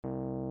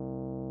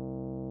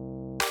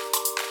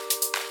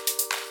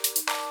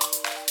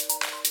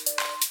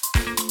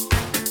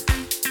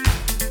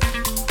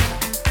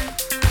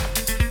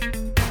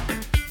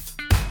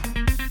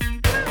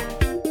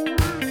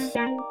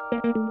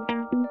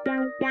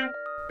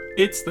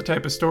It's the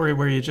type of story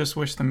where you just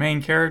wish the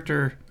main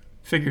character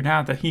figured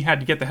out that he had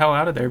to get the hell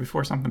out of there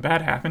before something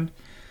bad happened.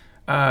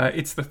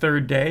 It's the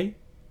third day.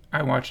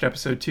 I watched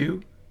episode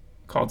 2,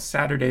 called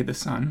Saturday the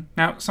Sun.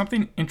 Now,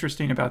 something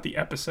interesting about the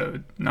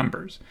episode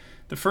numbers.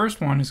 The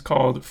first one is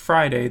called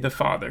Friday the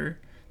Father.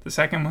 The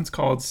second one's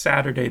called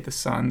Saturday the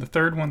Sun. The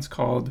third one's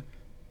called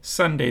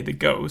Sunday the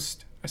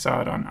Ghost. I saw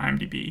it on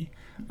IMDb.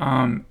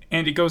 And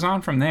it goes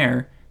on from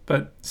there.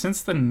 But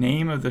since the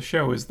name of the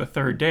show is The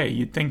Third Day,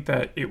 you'd think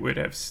that it would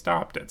have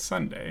stopped at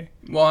Sunday.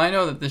 Well, I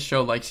know that this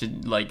show likes to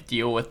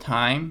deal with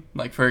time.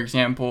 Like, for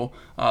example,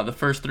 the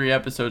first 3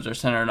 episodes are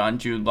centered on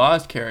Jude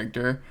Law's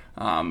character,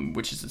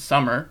 which is the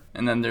summer.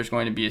 And then there's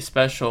going to be a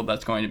special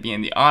that's going to be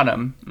in the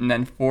autumn. And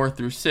then 4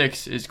 through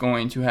 6 is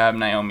going to have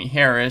Naomi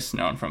Harris,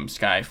 known from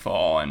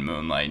Skyfall and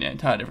Moonlight and a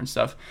ton of different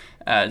stuff,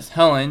 as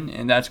Helen,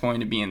 and that's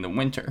going to be in the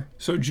winter.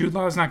 So Jude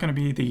Law is not going to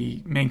be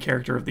the main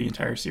character of the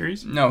entire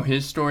series? No,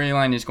 his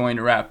storyline is going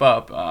to wrap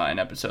up in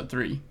episode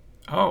 3.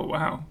 Oh,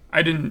 wow.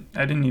 I didn't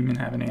even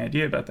have any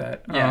idea about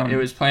that. Yeah, it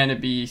was planned to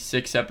be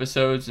 6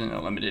 episodes in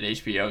a limited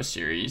HBO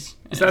series.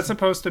 Is that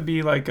supposed to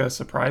be like a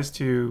surprise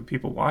to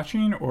people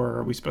watching, or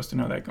are we supposed to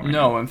know that going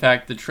No, in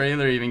fact, the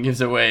trailer even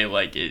gives away,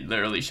 it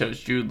literally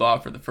shows Jude Law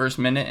for the first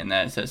minute, and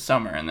then it says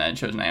summer, and then it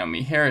shows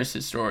Naomi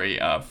Harris' story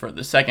for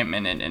the second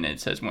minute, and it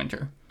says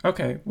winter.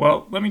 Okay,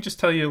 well, let me just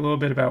tell you a little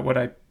bit about what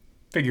I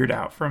figured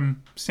out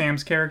from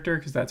Sam's character,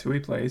 because that's who he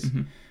plays.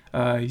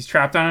 Mm-hmm. He's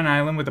trapped on an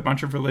island with a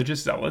bunch of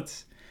religious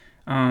zealots.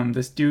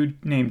 This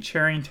dude named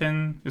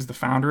Charrington is the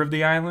founder of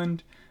the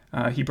island.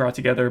 He brought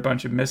together a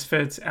bunch of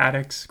misfits,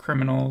 addicts,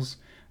 criminals,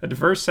 a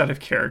diverse set of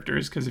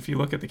characters, because if you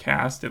look at the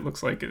cast, it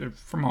looks like they're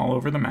from all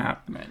over the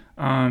map. Right.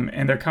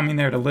 And they're coming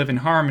there to live in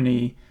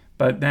harmony,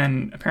 but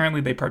then apparently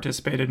they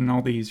participated in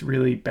all these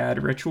really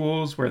bad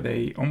rituals where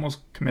they almost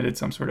committed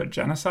some sort of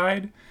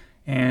genocide.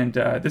 And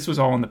this was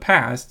all in the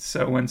past,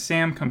 so when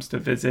Sam comes to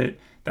visit,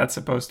 that's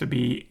supposed to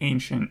be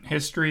ancient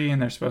history,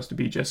 and they're supposed to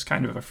be just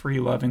kind of a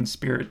free-loving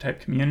spirit type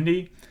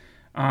community.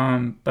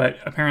 But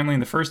apparently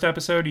in the first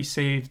episode, he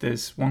saved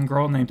this one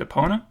girl named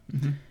Epona.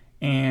 Mm-hmm.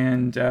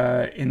 And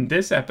in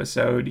this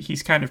episode,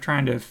 he's kind of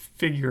trying to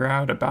figure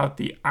out about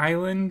the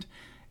island.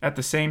 At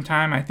the same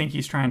time, I think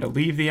he's trying to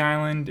leave the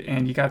island,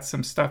 and you got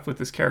some stuff with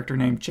this character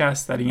named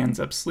Jess that he ends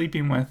up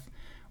sleeping with,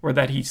 or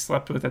that he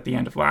slept with at the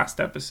end of last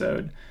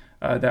episode.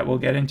 That we'll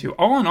get into.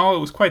 All in all, it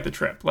was quite the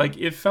trip.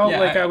 It felt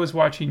like I was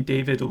watching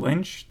David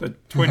Lynch, the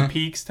Twin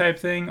Peaks type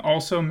thing,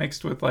 also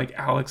mixed with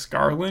Alex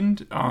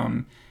Garland.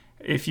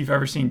 If you've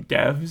ever seen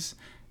Devs,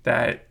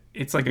 that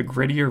it's like a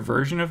grittier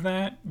version of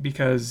that,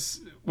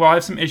 because, well, I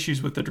have some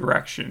issues with the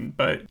direction,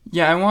 but...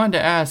 Yeah, I wanted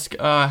to ask,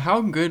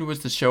 how good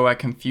was the show at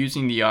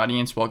confusing the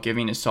audience while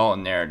giving a solid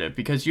narrative?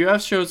 Because you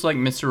have shows like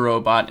Mr.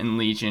 Robot and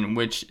Legion,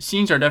 which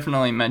scenes are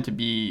definitely meant to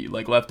be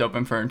left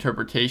open for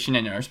interpretation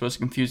and are supposed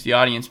to confuse the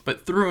audience,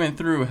 but through and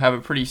through have a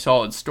pretty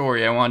solid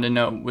story. I wanted to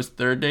know, was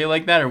Third Day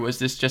like that, or was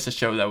this just a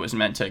show that was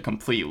meant to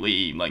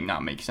completely,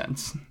 not make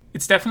sense?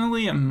 It's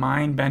definitely a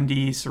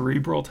mind-bendy,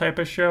 cerebral type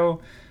of show.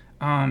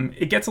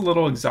 It gets a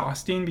little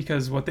exhausting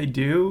because what they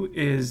do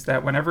is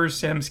that whenever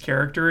Sam's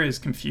character is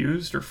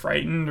confused or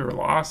frightened or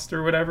lost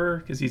or whatever,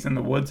 because he's in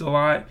the woods a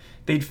lot,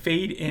 they'd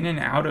fade in and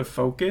out of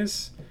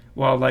focus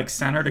while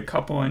centered a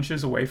couple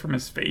inches away from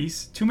his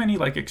face. Too many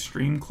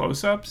extreme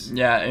close-ups.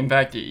 Yeah, in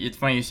fact, it's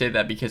funny you say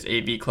that because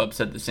AV Club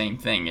said the same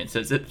thing. It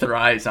says it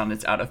thrives on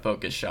its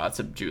out-of-focus shots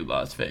of Jude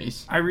Law's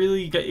face.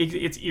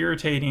 It's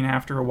irritating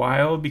after a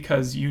while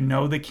because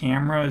the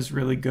camera is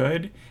really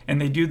good, and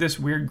they do this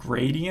weird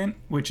gradient,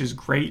 which is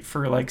great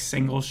for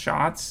single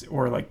shots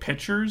or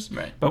pictures.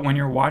 Right. But when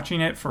you're watching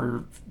it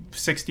for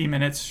 60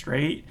 minutes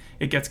straight,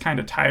 it gets kind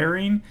of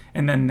tiring,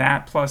 and then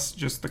that plus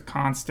just the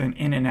constant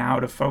in and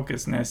out of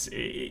focusness,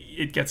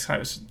 it gets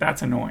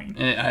that's annoying.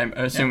 And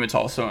I assume it's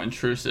also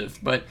intrusive,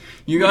 but what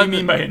do you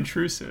mean by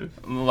intrusive?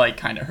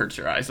 Kind of hurts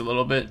your eyes a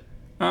little bit.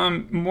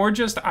 More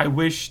just I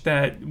wish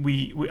that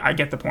I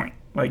get the point.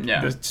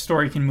 The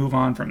story can move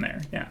on from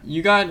there. Yeah.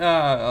 You got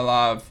a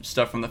lot of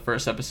stuff from the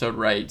first episode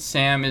right.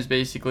 Sam is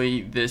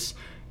basically this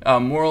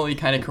morally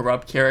kind of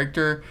corrupt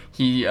character.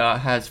 He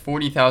has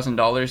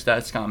 $40,000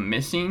 that's gone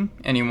missing,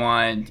 and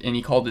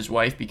he called his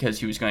wife because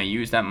he was going to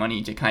use that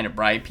money to kind of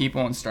bribe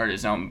people and start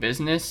his own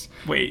business.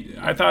 Wait,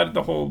 I thought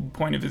the whole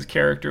point of his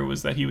character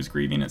was that he was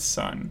grieving his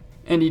son.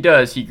 And he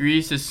does. He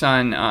grieves his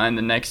son in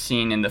the next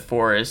scene in the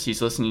forest.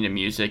 He's listening to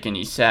music and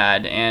he's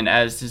sad. And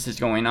as this is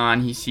going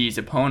on, he sees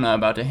Epona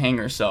about to hang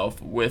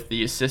herself with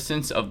the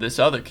assistance of this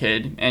other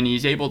kid. And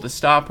he's able to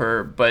stop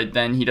her, but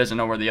then he doesn't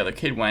know where the other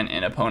kid went.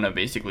 And Epona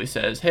basically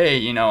says,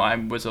 hey, I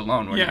was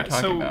alone. What are you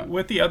talking about?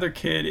 With the other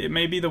kid, it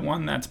may be the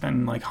one that's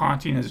been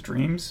haunting his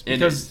dreams.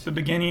 Because the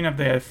beginning of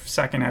the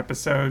second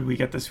episode, we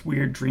get this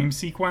weird dream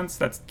sequence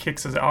that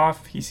kicks us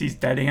off. He sees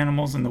dead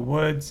animals in the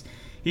woods.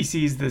 He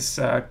sees this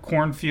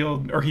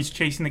cornfield, or he's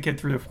chasing the kid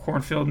through the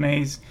cornfield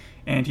maze,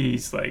 and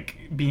he's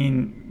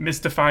being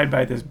mystified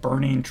by this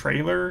burning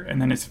trailer,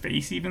 and then his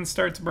face even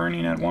starts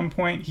burning at one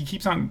point. He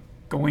keeps on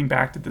going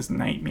back to this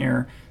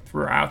nightmare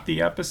throughout the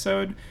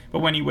episode, but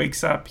when he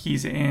wakes up,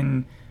 he's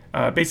in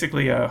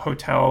basically a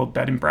hotel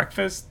bed and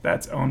breakfast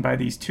that's owned by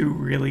these two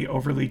really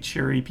overly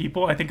cheery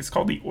people. I think it's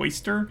called the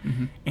Oyster.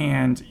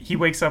 And he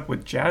wakes up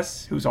with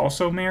Jess, who's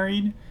also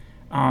married.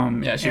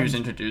 She was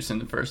introduced in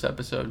the first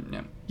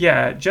episode.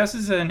 Yeah, Jess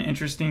is an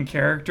interesting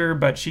character,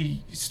 but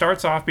she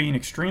starts off being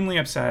extremely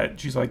upset.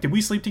 She's like, did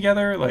we sleep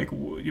together? Like,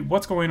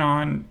 what's going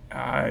on?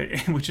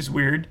 Which is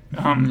weird.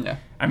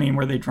 I mean,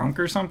 were they drunk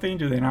or something?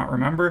 Do they not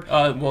remember?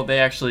 Well, they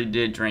actually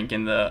did drink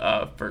in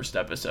the first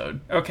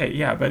episode. Okay,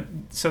 yeah, but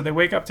so they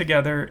wake up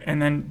together,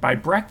 and then by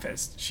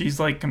breakfast,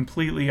 she's like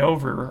completely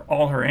over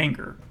all her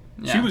anger.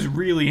 Yeah. She was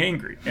really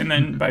angry. And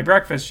then by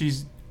breakfast,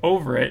 she's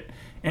over it.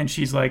 And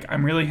she's like,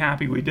 I'm really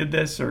happy we did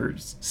this, or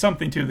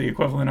something to the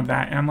equivalent of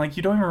that. And I'm like,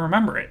 you don't even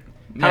remember it.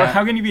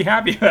 How can you be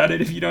happy about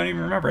it if you don't even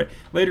remember it?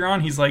 Later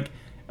on, he's like,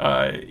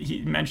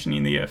 he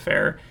mentioning the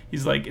affair,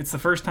 he's like, it's the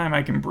first time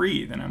I can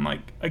breathe. And I'm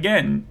like,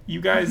 again,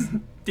 you guys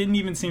didn't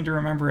even seem to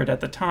remember it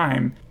at the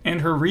time. And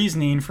her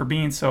reasoning for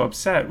being so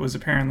upset was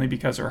apparently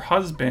because her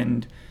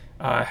husband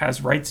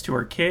has rights to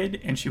her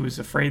kid, and she was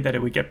afraid that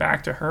it would get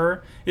back to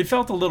her. It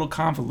felt a little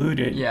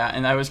convoluted. Yeah,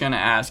 and I was going to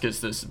ask, is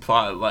this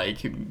plot,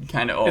 like,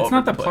 kind of all It's over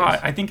not the place? plot.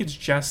 I think it's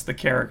just the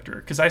character.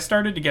 Because I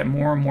started to get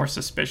more and more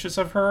suspicious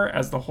of her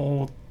as the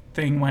whole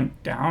thing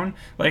went down.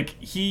 Like,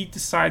 he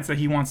decides that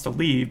he wants to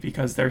leave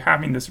because they're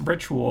having this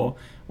ritual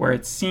where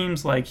it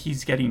seems like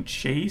he's getting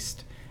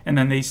chased, and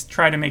then they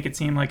try to make it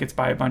seem like it's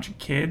by a bunch of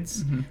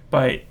kids,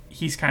 but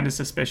he's kind of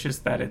suspicious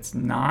that it's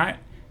not,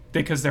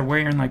 because they're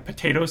wearing like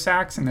potato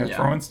sacks and they're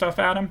throwing stuff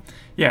at him.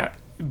 Yeah,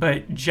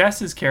 but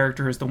Jess's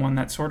character is the one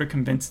that sort of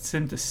convinces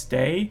him to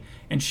stay,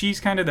 and she's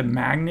kind of the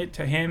magnet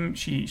to him.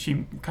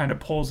 She kind of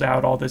pulls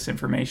out all this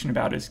information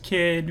about his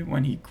kid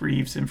when he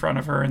grieves in front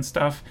of her and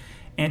stuff.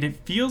 And it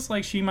feels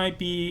like she might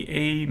be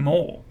a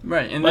mole.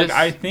 Right. And like,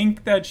 I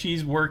think that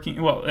she's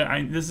working... Well,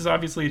 this is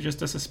obviously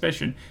just a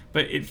suspicion,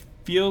 but it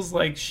feels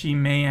like she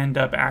may end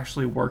up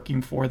actually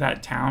working for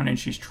that town, and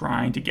she's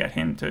trying to get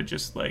him to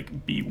just,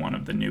 like, be one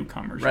of the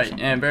newcomers. Right,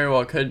 and it very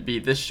well could be.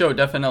 This show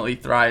definitely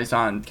thrives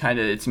on kind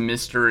of its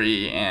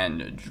mystery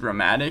and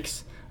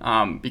dramatics.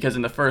 Because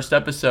in the first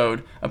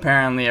episode,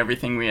 apparently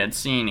everything we had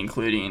seen,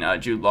 including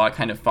Jude Law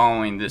kind of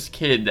following this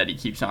kid that he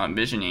keeps on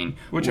envisioning.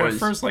 Which at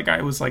first, like,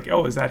 I was like,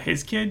 oh, is that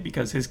his kid?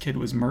 Because his kid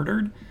was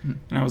murdered?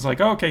 And I was like,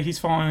 oh, okay, he's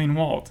following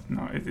Walt.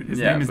 No, his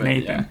name is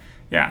Nathan.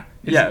 Yeah,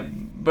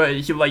 but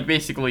he, like,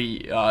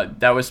 basically,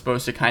 that was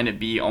supposed to kind of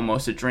be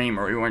almost a dream,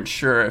 or we weren't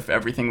sure if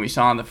everything we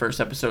saw in the first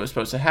episode was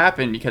supposed to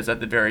happen, because at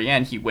the very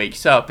end, he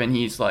wakes up and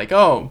he's like,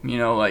 oh, you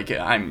know, like,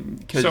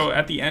 So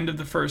at the end of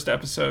the first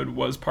episode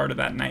was part of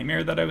that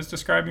nightmare that I was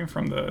describing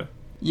from the...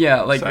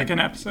 second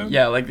episode?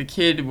 Yeah, like the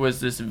kid was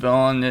this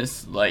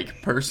villainous,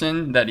 like,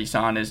 person that he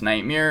saw in his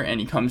nightmare, and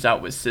he comes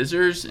out with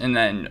scissors, and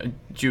then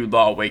Jude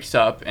Law wakes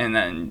up and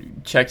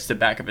then checks the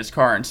back of his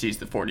car and sees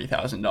the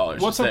 $40,000.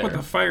 What's up with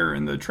the fire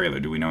in the trailer?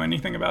 Do we know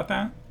anything about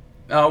that?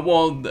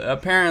 Well,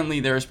 apparently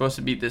there was supposed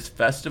to be this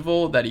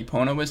festival that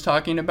Epona was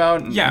talking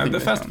about. Yeah, the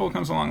festival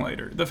comes along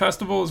later. The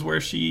festival is where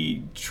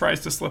she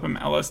tries to slip him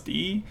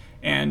LSD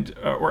and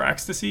or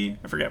ecstasy.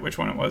 I forget which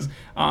one it was.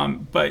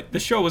 But the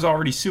show was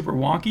already super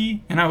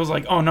wonky, and I was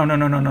like, oh,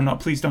 no,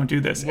 please don't do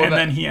this. Well,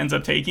 then he ends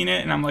up taking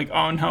it, and I'm like,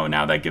 oh, no,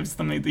 now that gives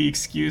them the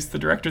excuse, the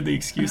director the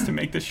excuse to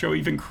make the show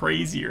even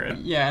crazier.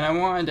 Yeah, and I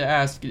wanted to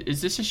ask,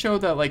 is this a show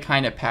that, like,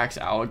 kind of packs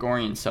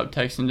allegory and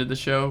subtext into the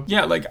show?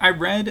 Yeah, like, I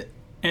read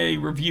a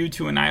review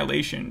to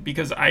Annihilation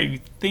because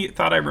I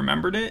thought I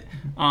remembered it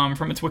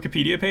from its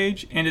Wikipedia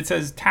page, and it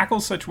says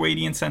tackles such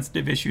weighty and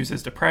sensitive issues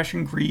as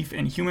depression, grief,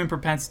 and human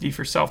propensity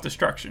for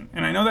self-destruction.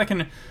 And I know that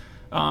can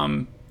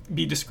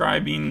be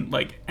describing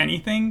like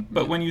anything,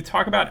 but when you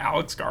talk about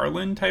Alex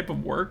Garland type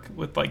of work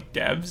with like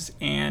Devs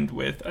and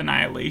with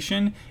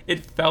Annihilation,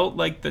 it felt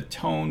like the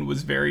tone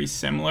was very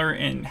similar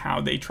in how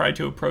they tried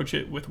to approach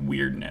it with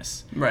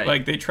weirdness. Right.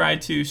 Like they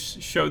tried to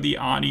show the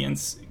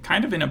audience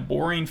kind of in a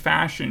boring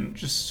fashion,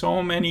 just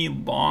so many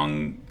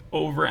long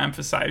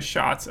overemphasized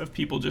shots of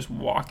people just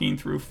walking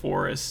through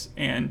forests,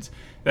 and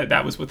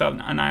that was without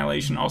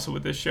Annihilation, also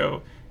with this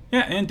show.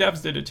 Yeah, and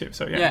Devs did it too.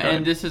 So yeah,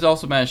 and this has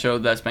also been a show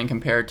that's been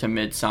compared to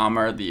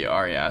Midsommar, the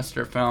Ari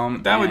Aster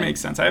film. That would make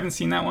sense. I haven't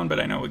seen that one, but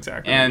I know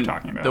exactly what you're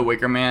talking about. The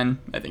Wicker Man,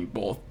 I think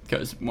both,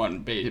 because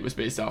one was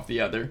based off the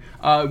other.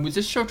 Was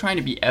this show trying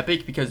to be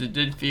epic? Because it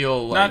did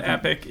feel like... Not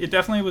epic. It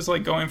definitely was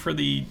like going for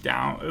the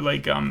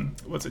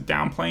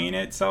downplaying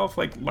itself,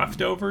 like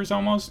Leftovers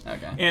almost.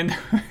 Okay. And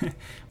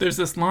there's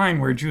this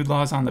line where Jude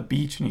Law's on the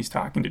beach and he's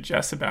talking to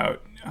Jess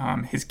about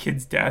his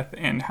kid's death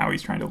and how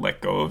he's trying to let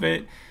go of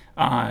it.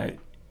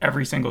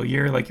 Every single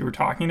year, like you were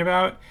talking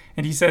about.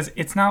 And he says,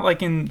 it's not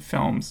like in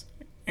films.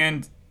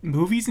 And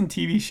movies and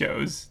TV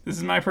shows, this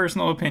is my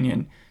personal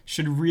opinion,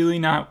 should really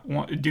not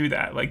want to do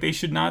that. Like, they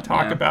should not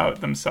talk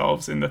about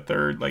themselves in the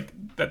third, like,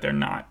 that they're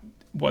not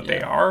what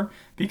they are.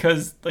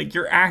 Because, like,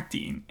 you're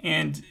acting.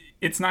 And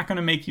it's not going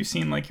to make you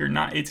seem like you're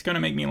not. It's going to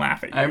make me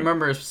laugh at you. I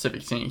remember a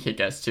specific scene in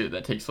Kick-Ass 2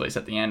 that takes place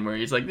at the end where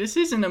he's like, this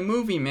isn't a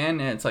movie, man.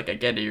 And it's like, I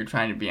get it, you're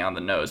trying to be on the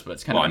nose, but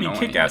it's kind of annoying.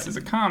 Kick-Ass is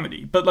a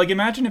comedy. But, like,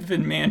 imagine if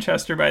in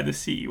Manchester by the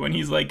Sea, when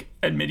he's, like,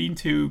 admitting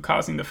to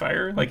causing the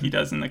fire, like he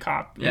does in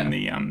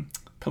the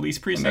police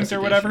precinct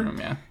or whatever.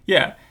 Room,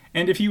 yeah.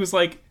 And if he was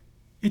like,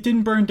 it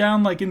didn't burn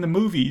down like in the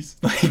movies.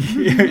 Like,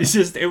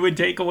 it would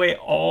take away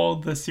all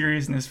the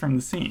seriousness from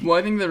the scene. Well,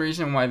 I think the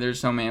reason why there's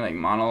so many like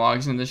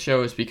monologues in the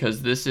show is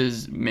because this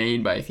is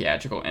made by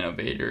theatrical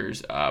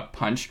innovators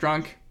Punch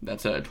Drunk.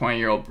 That's a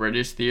 20-year-old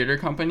British theater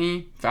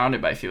company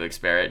founded by Felix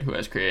Barrett, who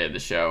has created the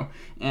show.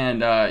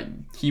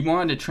 And he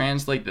wanted to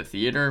translate the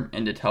theater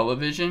into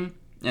television.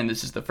 And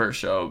this is the first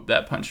show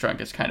that Punch Drunk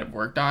has kind of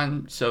worked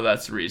on. So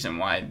that's the reason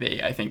why they,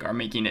 I think, are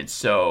making it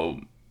so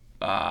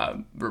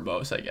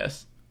verbose, I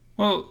guess.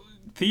 Well,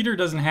 theater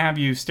doesn't have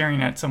you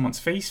staring at someone's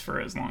face for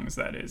as long as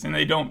that is, and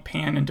they don't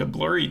pan into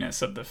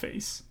blurriness of the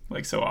face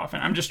like so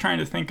often. I'm just trying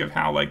to think of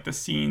how like the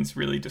scenes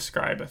really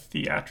describe a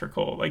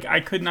theatrical. Like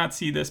I could not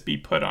see this be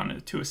put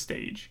to a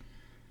stage.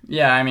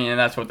 Yeah, I mean, and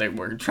that's what they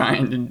were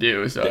trying to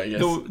do. So I guess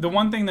the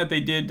one thing that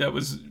they did that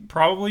was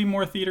probably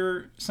more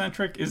theater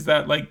centric is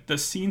that like the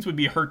scenes would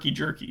be herky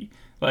jerky.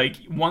 Like,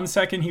 1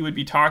 second he would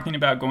be talking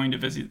about going to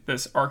visit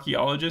this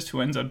archaeologist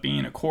who ends up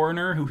being a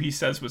coroner who he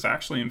says was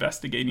actually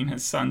investigating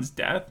his son's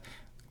death.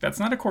 That's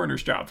not a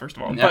coroner's job, first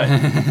of all.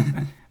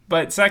 No.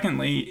 But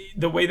secondly,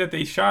 the way that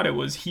they shot it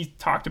was he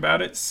talked about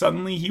it.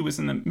 Suddenly he was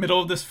in the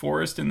middle of this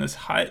forest in this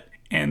hut,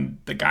 and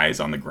the guy is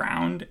on the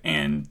ground.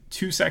 And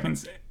 2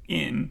 seconds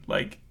in,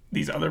 like,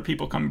 these other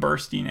people come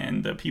bursting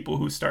in, the people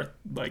who start,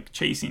 like,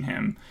 chasing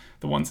him,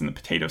 the ones in the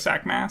potato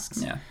sack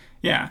masks. Yeah.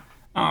 Yeah.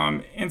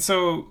 And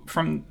so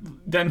from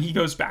then he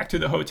goes back to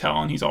the hotel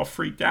and he's all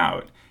freaked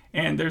out.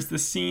 And there's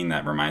this scene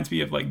that reminds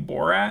me of like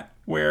Borat,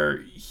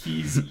 where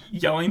he's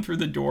yelling through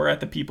the door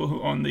at the people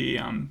who own the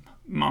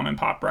mom and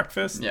pop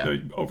breakfast,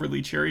 the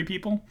overly cheery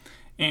people.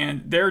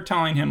 And they're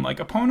telling him like,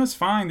 Epona's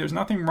fine. There's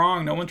nothing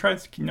wrong. No one's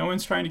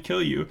trying to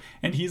kill you.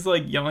 And he's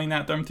like yelling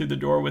at them through the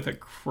door with a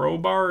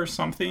crowbar or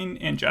something.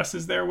 And Jess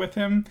is there with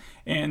him.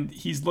 And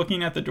he's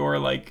looking at the door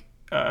like,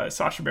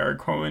 Sacha Baron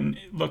Cohen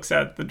looks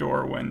at the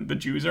door when the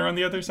Jews are on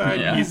the other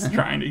side. Yeah.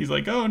 He's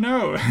like, oh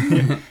no.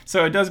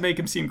 So it does make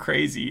him seem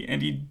crazy.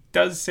 And he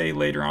does say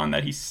later on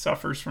that he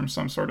suffers from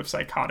some sort of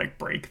psychotic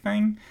break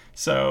thing.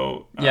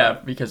 So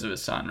because of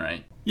his son,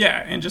 right?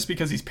 Yeah, and just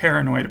because he's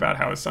paranoid about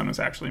how his son was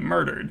actually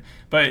murdered.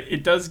 But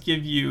it does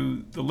give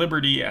you the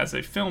liberty as a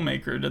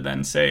filmmaker to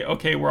then say,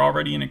 okay, we're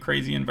already in a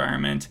crazy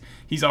environment.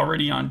 He's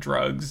already on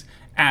drugs.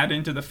 Add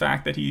into the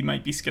fact that he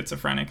might be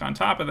schizophrenic on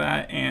top of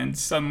that, and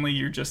suddenly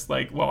you're just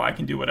like, well, I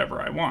can do whatever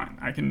I want.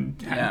 I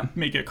can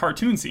make a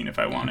cartoon scene if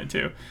I wanted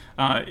to.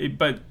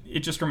 But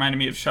it just reminded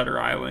me of Shutter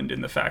Island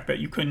in the fact that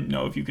you couldn't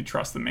know if you could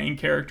trust the main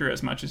character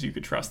as much as you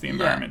could trust the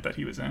environment that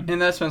he was in.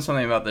 And that's been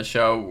something about the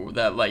show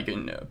that like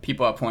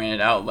people have pointed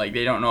out, like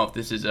they don't know if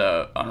this is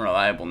a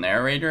unreliable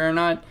narrator or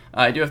not.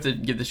 I do have to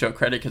give the show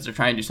credit because they're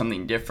trying to do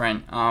something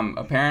different.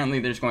 Apparently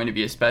there's going to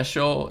be a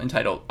special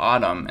entitled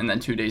Autumn, and then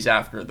 2 days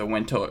after the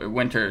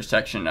winter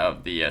section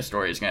of the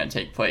story is going to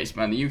take place.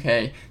 But in the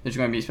UK, there's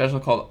going to be a special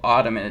called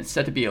Autumn, and it's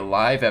set to be a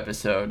live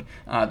episode.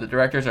 The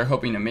directors are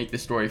hoping to make the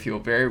story feel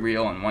very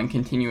real in one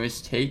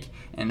continuous take,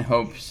 and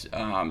hopes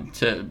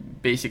to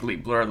basically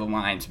blur the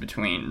lines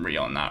between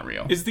real and not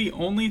real. Is the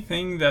only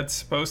thing that's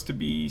supposed to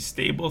be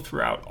stable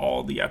throughout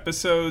all the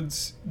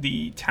episodes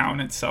the town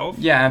itself?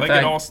 Yeah, in like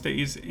fact, it all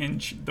stays in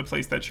the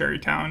place that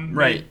Cherrytown.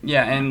 Right.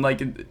 Yeah, and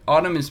like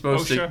Autumn is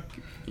supposed OSHA.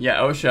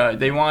 OSHA.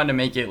 They wanted to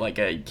make it like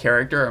a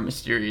character, a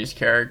mysterious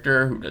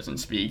character who doesn't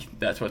speak.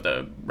 That's what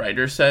the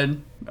writers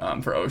said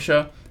for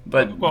OSHA.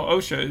 But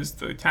OSHA is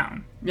the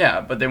town.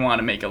 Yeah, but they want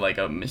to make it like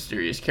a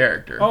mysterious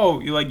character. Oh,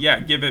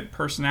 give it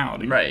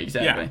personality. Right,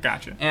 exactly. Yeah,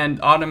 gotcha. And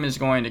Autumn is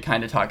going to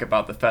kind of talk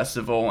about the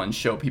festival and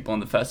show people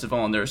in the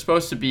festival. And there were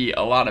supposed to be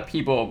a lot of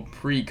people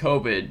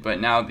pre-COVID, but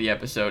now the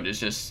episode is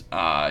just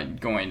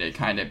going to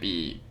kind of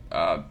be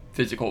a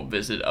physical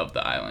visit of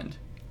the island.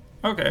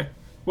 Okay.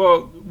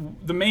 Well,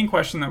 the main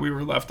question that we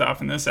were left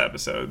off in this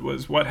episode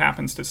was what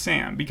happens to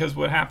Sam, because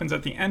what happens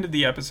at the end of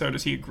the episode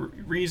is he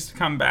agrees to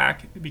come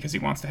back because he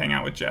wants to hang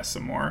out with Jess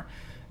some more.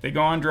 They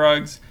go on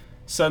drugs.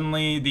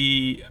 Suddenly,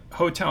 the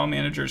hotel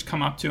managers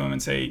come up to him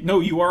and say, no,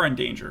 you are in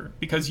danger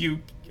because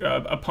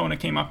Epona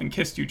came up and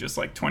kissed you just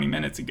like 20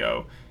 minutes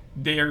ago.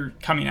 They're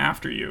coming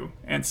after you.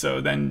 And so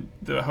then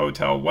the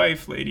hotel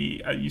wife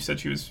lady, you said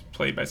she was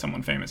played by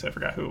someone famous. I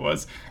forgot who it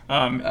was.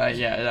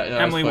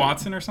 Emily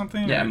Watson or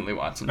something? Yeah, Emily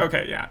Watson.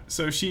 Okay, yeah.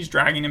 So she's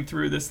dragging him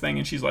through this thing,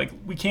 and she's like,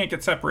 we can't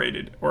get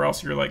separated or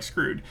else you're like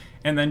screwed.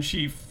 And then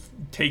she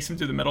takes him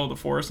to the middle of the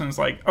forest and is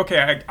like,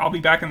 okay, I'll be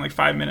back in like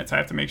 5 minutes. I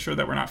have to make sure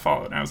that we're not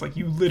followed. And I was like,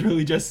 you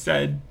literally just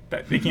said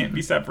that they can't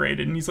be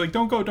separated. And he's like,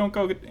 don't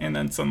go. And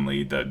then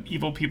suddenly the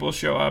evil people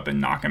show up and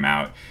knock him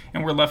out.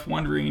 And we're left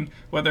wondering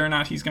whether or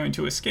not he's going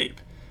to escape.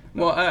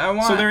 Well,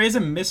 So there is a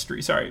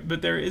mystery,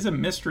 there is a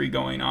mystery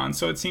going on.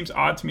 So it seems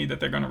odd to me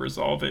that they're going to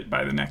resolve it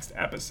by the next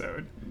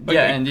episode. Like,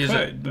 and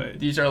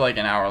these are like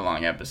an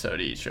hour-long episode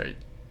each, right?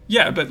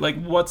 Yeah, but like,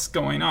 what's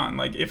going on?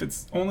 Like, if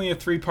it's only a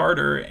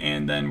three-parter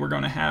and then we're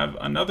going to have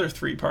another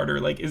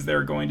three-parter, like, is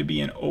there going to be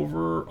an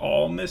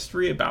overall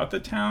mystery about the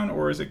town,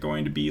 or is it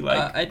going to be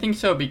like? I think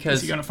so, Is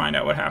because he going to find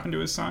out what happened to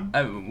his son?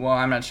 well,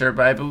 I'm not sure,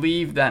 but I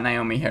believe that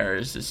Naomi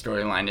Harris'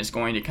 storyline is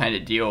going to kind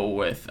of deal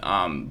with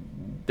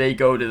they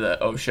go to the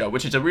OSHA,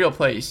 which is a real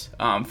place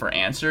for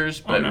answers,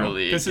 but Oh no,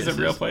 really this is a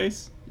real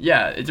place.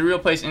 Yeah, it's a real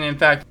place, and in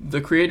fact, the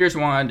creators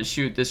wanted to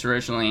shoot this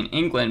originally in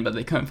England, but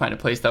they couldn't find a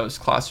place that was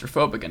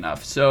claustrophobic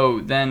enough.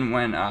 So then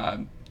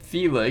when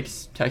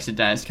Felix texted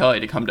Dennis Kelly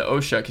to come to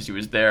OSHA because he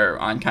was there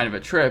on kind of a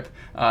trip,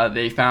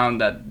 they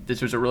found that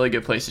this was a really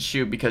good place to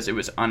shoot because it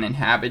was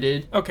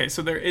uninhabited. Okay,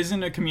 so there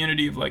isn't a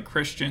community of like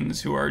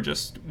Christians who are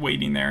just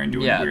waiting there and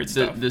doing weird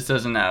stuff. This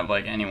doesn't have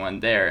like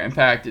anyone there. In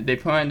fact, they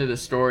put into the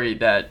story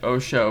that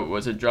OSHA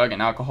was a drug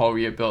and alcohol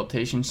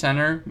rehabilitation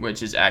center,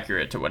 which is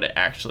accurate to what it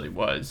actually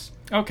was.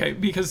 Okay,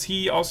 because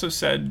he also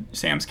said,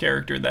 Sam's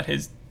character, that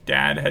his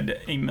dad had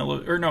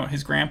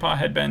his grandpa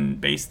had been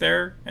based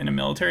there in a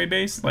military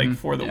base, like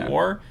for the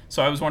war.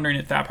 So I was wondering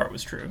if that part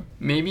was true.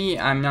 Maybe,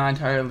 I'm not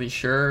entirely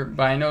sure,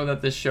 but I know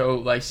that this show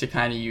likes to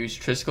kind of use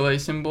Triskele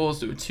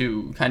symbols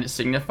to kind of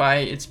signify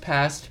its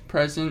past,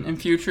 present,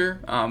 and future.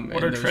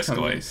 What are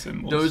Triskele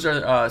symbols? Those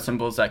are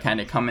symbols that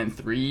kind of come in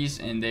threes,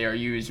 and they are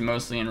used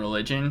mostly in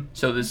religion.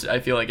 So this, I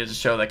feel like, is a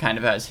show that kind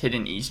of has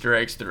hidden Easter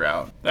eggs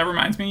throughout. That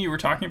reminds me, you were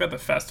talking about the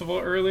festival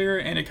earlier,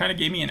 and it kind of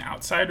gave me an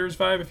Outsiders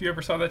vibe, if you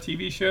ever saw that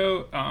TV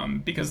show,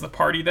 because the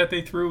party that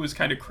they threw was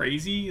kind of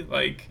crazy.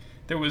 Like,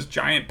 there was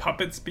giant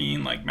puppets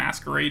being like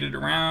masqueraded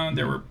around.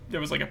 There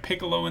was like a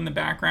piccolo in the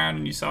background,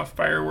 and you saw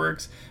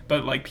fireworks.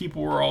 But like,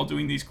 people were all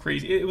doing these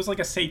crazy. It was like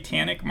a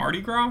satanic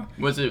Mardi Gras.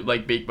 Was it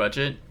like big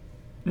budget?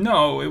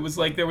 No, it was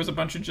like there was a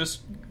bunch of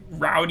just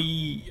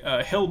rowdy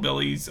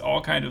hillbillies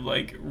all kind of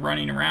like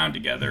running around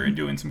together and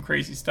doing some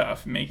crazy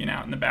stuff, making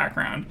out in the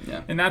background.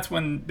 Yeah. And that's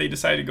when they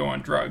decided to go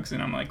on drugs.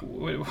 And I'm like,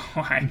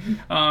 why?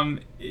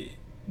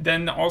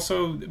 Then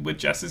also with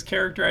Jess's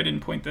character, I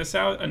didn't point this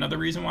out. Another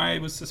reason why I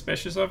was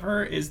suspicious of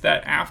her is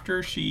that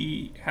after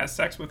she has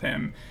sex with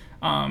him,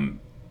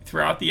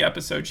 throughout the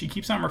episode, she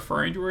keeps on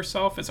referring to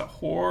herself as a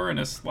whore and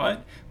a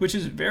slut, which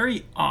is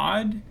very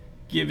odd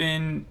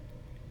given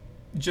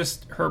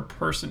just her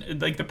person,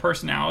 like the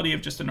personality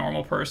of just a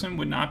normal person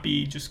would not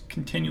be just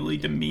continually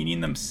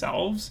demeaning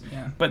themselves.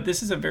 Yeah. But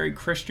this is a very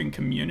Christian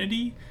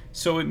community,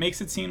 so it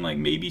makes it seem like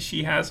maybe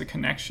she has a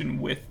connection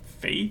with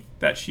faith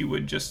that she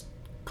would just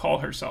call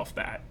herself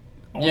that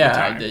all the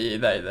time.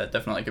 That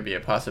definitely could be a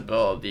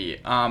possibility.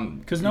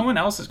 Because no one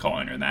else is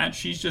calling her that.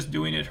 She's just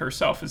doing it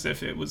herself as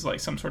if it was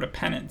like some sort of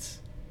penance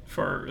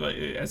for, like,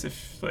 as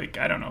if, like,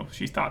 I don't know,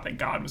 she thought that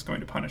God was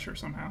going to punish her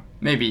somehow.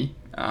 Maybe.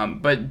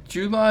 But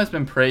Jude Law has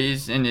been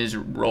praised in his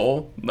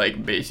role,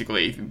 like,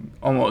 basically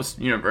almost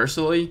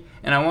universally.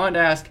 And I wanted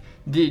to ask,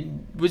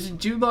 was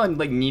Jude Law,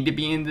 like, need to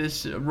be in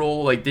this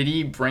role? Like, did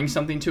he bring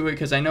something to it?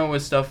 Because I know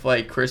with stuff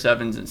like Chris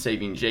Evans and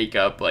Saving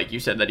Jacob, like,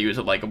 you said that he was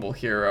a likable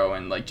hero,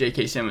 and, like,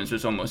 J.K. Simmons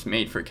was almost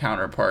made for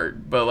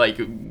counterpart. But,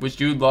 like, was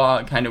Jude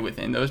Law kind of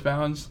within those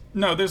bounds?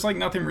 No, there's, like,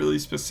 nothing really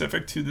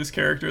specific to this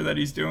character that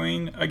he's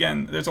doing.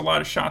 Again, there's a lot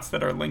of shots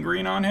that are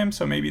lingering on him,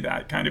 so maybe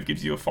that kind of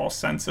gives you a false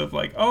sense of,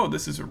 like, oh,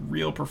 this is a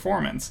real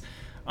performance.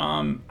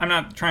 I'm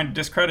not trying to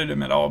discredit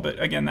him at all,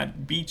 but, again,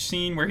 that beach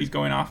scene where he's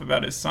going off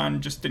about his son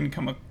just didn't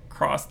come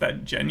across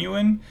that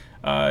genuine.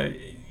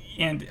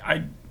 And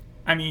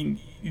I mean,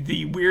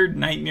 the weird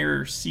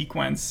nightmare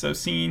sequence, so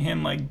seeing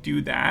him, like,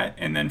 do that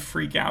and then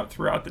freak out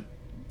throughout the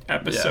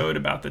episode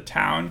about the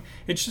town,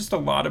 it's just a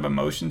lot of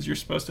emotions you're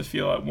supposed to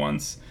feel at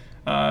once.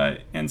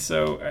 And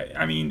so,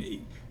 I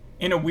mean,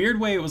 in a weird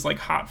way, it was like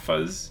Hot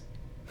Fuzz.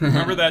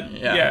 Remember that?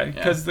 Yeah,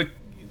 because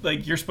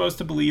you're supposed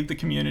to believe the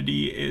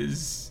community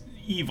is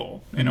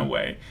evil in a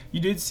way.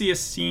 You did see a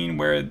scene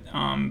where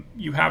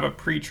you have a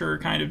preacher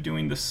kind of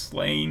doing the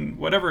slaying,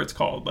 whatever it's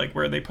called, like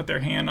where they put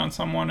their hand on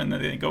someone and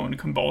then they go into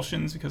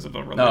convulsions because of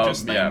the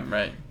religious thing. Yeah,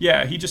 right.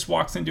 Yeah, he just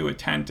walks into a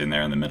tent and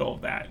they're in the middle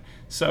of that.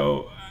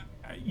 So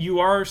you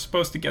are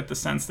supposed to get the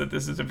sense that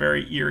this is a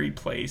very eerie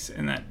place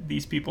and that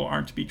these people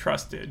aren't to be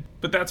trusted.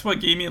 But that's what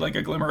gave me like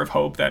a glimmer of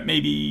hope that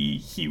maybe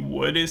he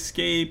would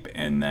escape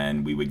and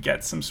then we would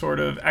get some sort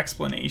of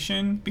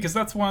explanation. Because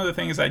that's one of the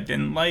things I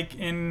didn't like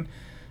in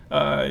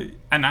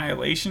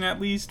Annihilation,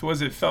 at least,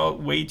 was it felt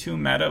way too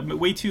meta,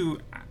 way too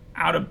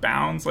out of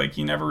bounds. Like,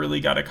 you never really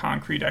got a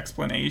concrete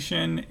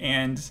explanation.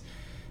 And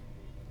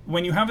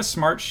when you have a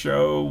smart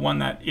show, one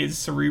that is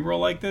cerebral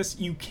like this,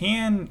 you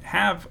can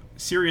have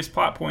serious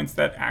plot points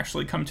that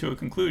actually come to a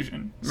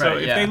conclusion. So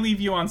if they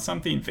leave you on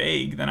something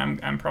vague, then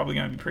I'm probably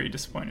going to be pretty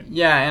disappointed.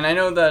 Yeah, and I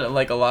know that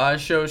like a lot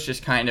of shows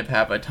just kind of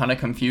have a ton of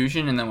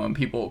confusion, and then when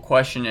people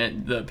question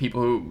it, the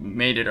people who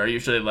made it are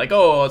usually like,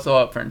 oh, it's all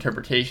up for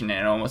interpretation,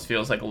 and it almost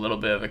feels like a little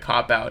bit of a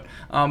cop-out.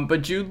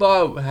 But Jude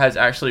Law has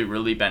actually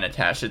really been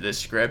attached to this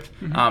script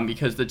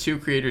because the two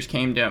creators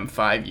came to him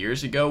 5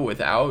 years ago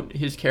without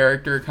his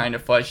character kind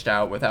of fleshed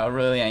out, without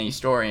really any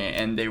story,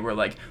 and they were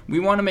like, we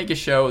want to make a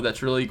show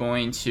that's really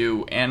going to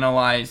to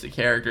analyze the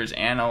characters,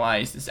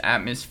 analyze this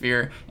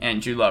atmosphere,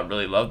 and Jude Law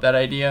really loved that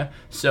idea.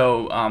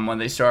 So when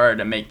they started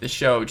to make the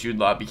show, Jude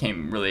Law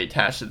became really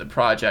attached to the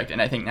project,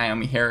 and I think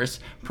Naomi Harris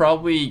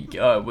probably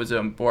was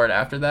on board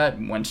after that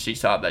when she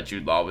saw that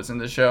Jude Law was in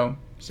the show.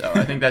 So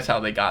I think that's how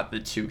they got the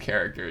two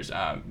characters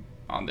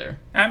on there.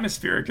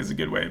 Atmospheric is a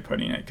good way of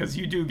putting it, because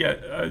you do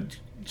get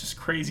just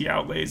crazy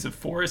outlays of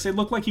forest. It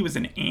looked like he was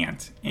an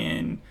ant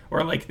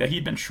or like that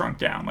he'd been shrunk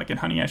down, like in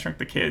Honey, I Shrunk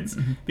the Kids,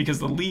 because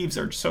the leaves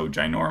are so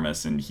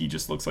ginormous, and he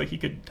just looks like he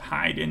could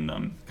hide in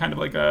them, kind of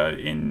like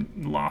in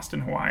Lost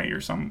in Hawaii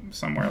or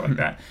somewhere like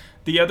that.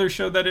 The other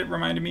show that it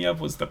reminded me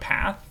of was The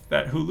Path,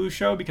 that Hulu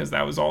show, because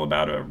that was all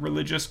about a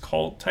religious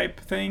cult type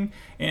thing,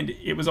 and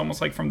it was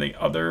almost like from the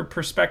other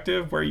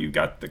perspective, where you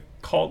got the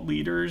cult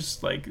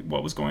leaders, like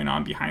what was going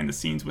on behind the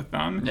scenes with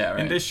them. Yeah, right.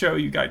 In this show,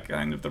 you got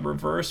kind of the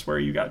reverse, where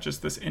you got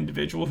just this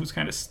individual who's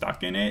kind of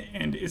stuck in it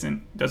and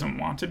doesn't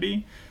want to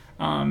be.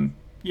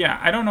 Yeah,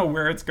 I don't know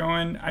where it's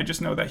going. I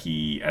just know that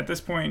he, at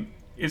this point,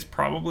 is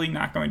probably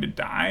not going to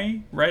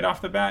die right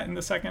off the bat in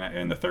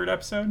the third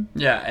episode.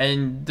 Yeah,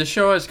 and the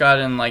show has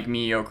gotten like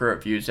mediocre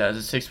reviews. It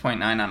has a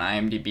 6.9 on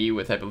IMDb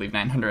with, I believe,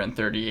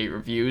 938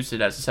 reviews.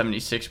 It has a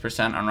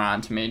 76% on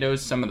Rotten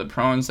Tomatoes. Some of the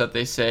pros that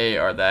they say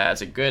are that it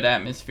has a good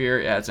atmosphere,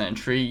 it has an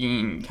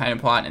intriguing kind of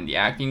plot, and the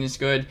acting is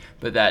good,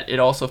 but that it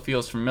also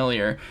feels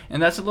familiar.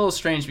 And that's a little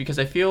strange, because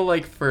I feel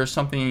like for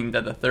something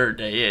that The Third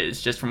Day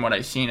is, just from what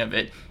I've seen of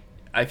it,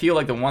 I feel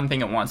like the one thing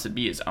it wants to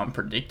be is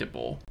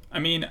unpredictable. I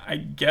mean, I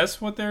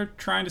guess what they're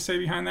trying to say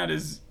behind that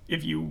is,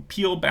 if you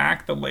peel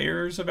back the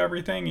layers of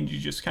everything and you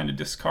just kind of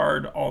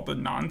discard all the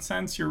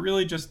nonsense, you're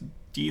really just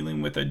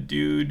dealing with a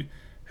dude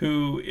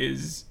who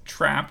is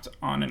trapped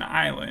on an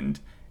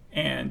island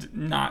and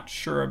not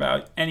sure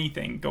about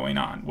anything going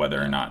on, whether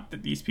or not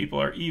that these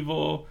people are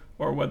evil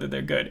or whether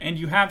they're good. And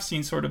you have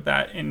seen sort of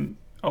that in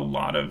a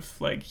lot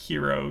of like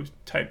hero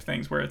type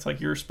things, where it's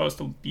like you're supposed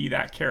to be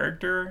that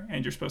character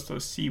and you're supposed to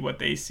see what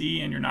they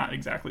see, and you're not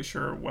exactly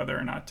sure whether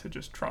or not to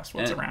just trust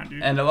what's around you.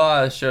 And a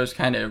lot of shows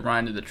kind of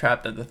run into the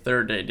trap that The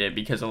Third Day did,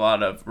 because a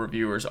lot of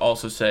reviewers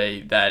also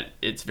say that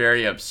it's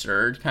very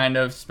absurd, kind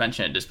of.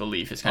 Suspension of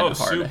disbelief is kind of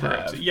hard to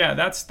have. Yeah,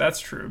 that's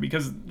true,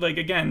 because like,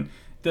 again,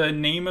 the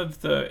name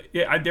of they're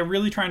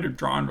really trying to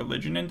draw on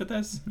religion into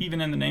this,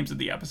 even in the names of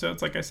the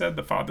episodes. Like I said,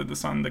 the Father, the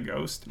Son, the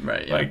Ghost.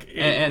 Right. Yeah. Like,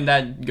 and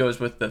that goes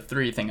with the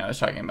 3 thing I was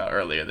talking about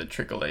earlier, the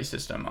AAA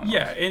system. Almost.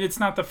 Yeah, and it's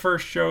not the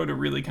first show to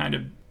really kind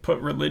of put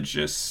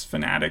religious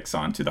fanatics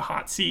onto the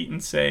hot seat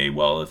and say,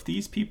 well, if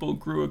these people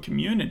grew a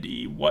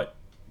community, what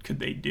could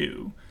they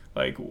do?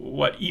 Like,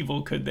 what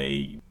evil could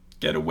they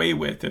get away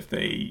with if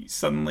they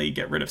suddenly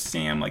get rid of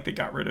Sam like they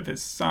got rid of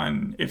his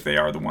son, if they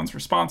are the ones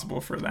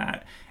responsible for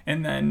that?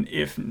 And then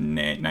if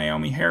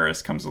Naomi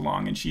Harris comes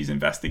along and she's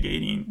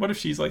investigating, what if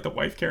she's like the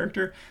wife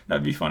character?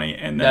 That'd be funny.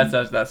 And then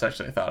that's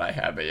actually a thought I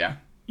had, but yeah.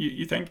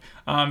 You think?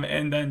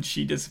 And then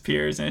she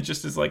disappears, and it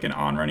just is like an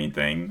on-running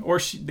thing, or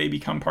they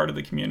become part of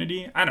the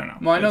community. I don't know.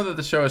 Well, I know that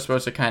the show is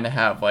supposed to kind of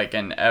have like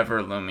an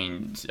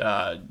ever-looming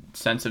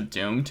sense of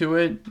doom to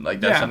it. Like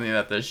that's something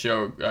that the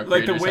show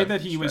like the way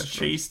that he was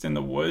chased in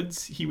the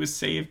woods. He was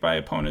saved by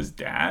Epona's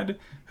dad,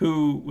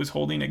 who was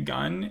holding a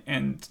gun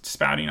and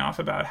spouting off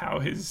about how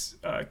his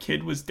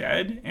kid was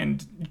dead,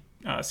 and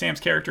Sam's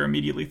character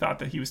immediately thought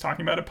that he was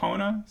talking about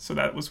Epona, so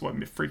that was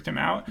what freaked him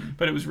out.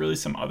 But it was really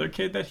some other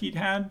kid that he'd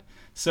had.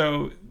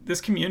 So this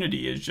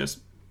community is just,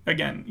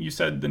 again, you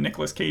said the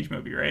Nicolas Cage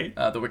movie, right?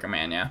 The Wicker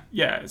Man, yeah.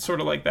 Yeah, it's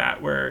sort of like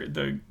that, where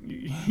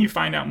you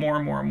find out more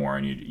and more and more,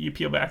 and you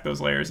peel back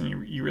those layers,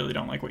 and you really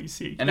don't like what you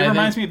see. And it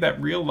reminds me of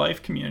that real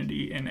life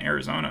community in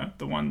Arizona,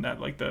 the one that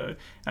like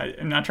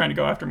I'm not trying to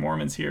go after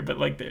Mormons here, but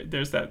like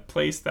there's that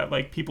place that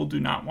like people do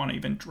not want to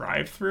even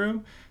drive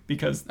through,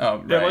 because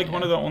they're like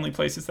one of the only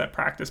places that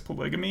practice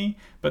polygamy,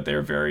 but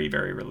they're very,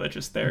 very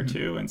religious there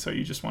too, and so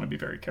you just want to be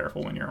very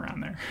careful when you're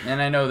around there.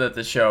 And I know that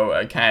the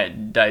show kind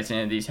of dives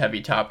into these heavy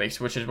topics,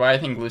 which is why I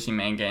think Lucy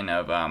Mangan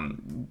of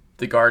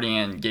The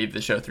Guardian gave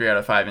the show 3 out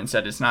of 5 and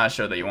said it's not a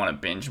show that you want to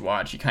binge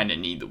watch. You kind of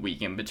need the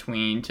week in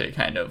between to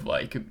kind of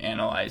like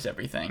analyze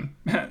everything.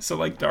 So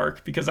like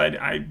Dark, because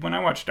I when I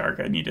watched Dark,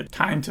 I needed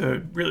time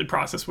to really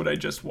process what I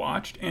just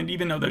watched. And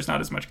even though there's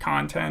not as much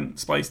content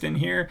spliced in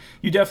here,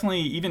 you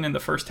definitely, even in the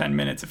first 10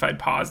 minutes, if I'd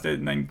paused it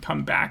and then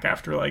come back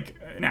after like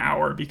an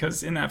hour,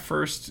 because in that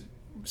first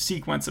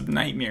sequence of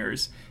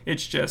nightmares,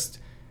 it's just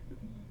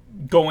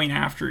going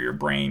after your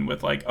brain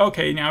with like,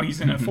 okay, now he's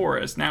in a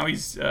forest, now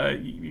he's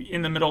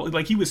in the middle,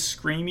 like he was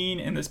screaming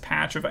in this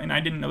patch of, and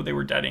I didn't know they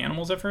were dead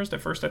animals at first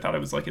I thought it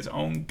was like his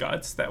own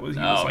guts that he was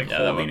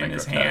holding in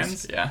his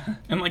hands.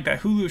 And like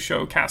that Hulu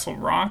show Castle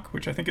Rock,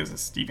 which I think is a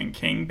Stephen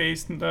King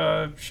based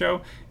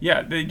show,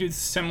 they do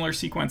similar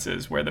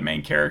sequences where the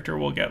main character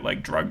will get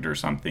like drugged or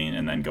something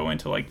and then go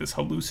into like this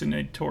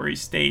hallucinatory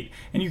state,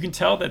 and you can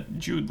tell that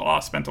Jude Law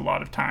spent a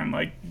lot of time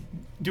like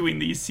doing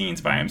these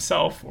scenes by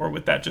himself, or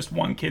with that just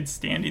one kid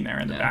standing there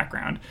in the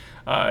background.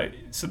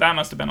 So that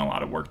must have been a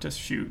lot of work to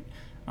shoot.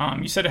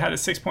 You said it had a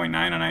 6.9 on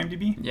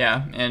IMDb?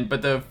 Yeah,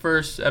 but the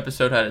first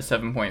episode had a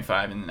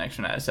 7.5 and the next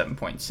one had a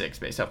 7.6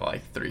 based off of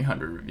like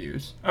 300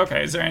 reviews.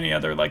 Okay, is there any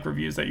other like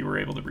reviews that you were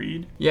able to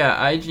read? Yeah,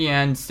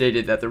 IGN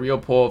stated that the real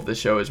pull of the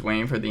show is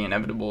waiting for the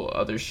inevitable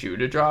other shoe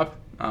to drop.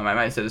 I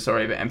might have said this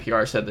already, but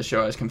NPR said the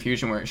show has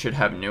confusion where it should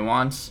have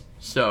nuance.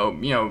 So,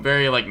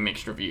 very, like,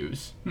 mixed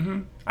reviews.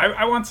 Mm-hmm.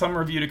 I want some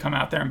review to come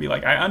out there and be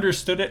like, I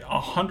understood it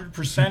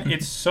 100%.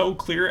 It's so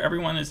clear.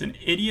 Everyone is an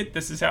idiot.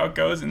 This is how it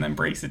goes. And then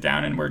breaks it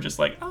down. And we're just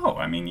like, oh,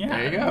 I mean, yeah.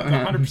 There you go.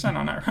 100%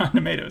 on that Rotten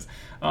Tomatoes.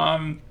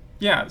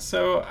 Yeah,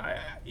 so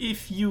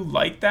if you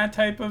like that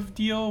type of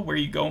deal where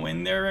you go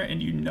in there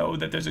and you know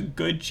that there's a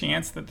good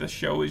chance that the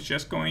show is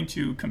just going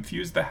to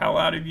confuse the hell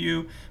out of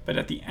you, but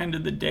at the end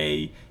of the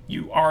day,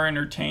 you are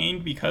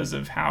entertained because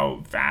of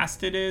how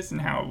vast it is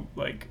and how,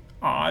 like,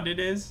 odd it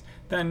is,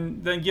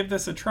 then give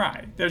this a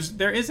try.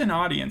 There is an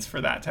audience for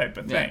that type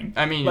of thing.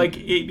 I mean, like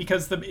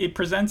because it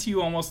presents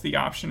you almost the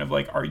option of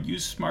like, are you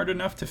smart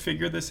enough to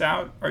figure this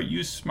out? Are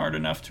you smart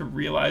enough to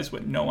realize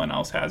what no one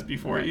else has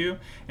before you?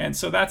 And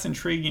so that's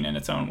intriguing in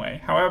its own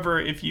way. However,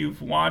 if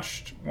you've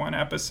watched one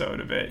episode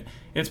of it,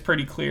 it's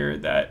pretty clear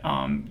that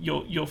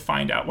you'll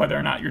find out whether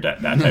or not you're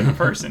that type of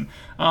person.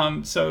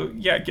 So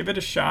yeah, give it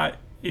a shot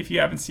if you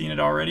haven't seen it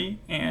already.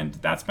 And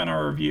that's been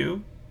our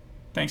review.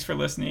 Thanks for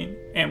listening,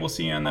 and we'll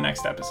see you on the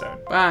next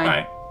episode. Bye.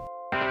 Bye.